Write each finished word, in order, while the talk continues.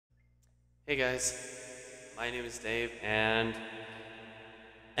Hey guys, my name is Dave and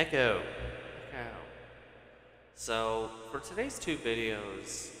Echo. Echo. So for today's two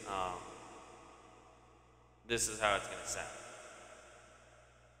videos, this is how it's gonna sound.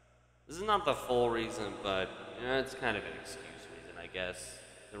 This is not the full reason, but it's kind of an excuse reason, I guess.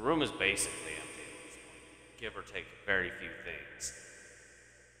 The room is basically empty at this point, give or take very few things.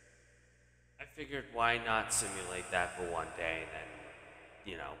 I figured why not simulate that for one day and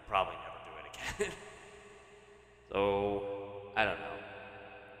then, probably never do it again. So, I don't know.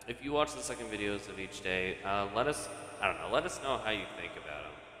 If you watch the second videos of each day, let us know how you think about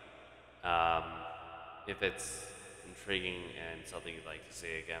them. If it's intriguing and something you'd like to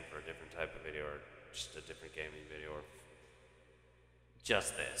see again for a different type of video or just a different gaming video or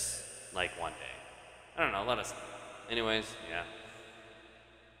just this, like one day. I don't know, let us know. Anyways, yeah.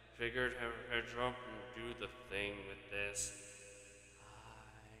 Figured I'd jump and do the thing with this.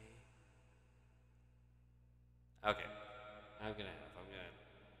 Okay. I'm gonna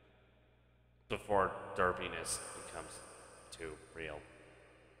before derpiness becomes too real.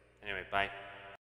 Anyway, bye.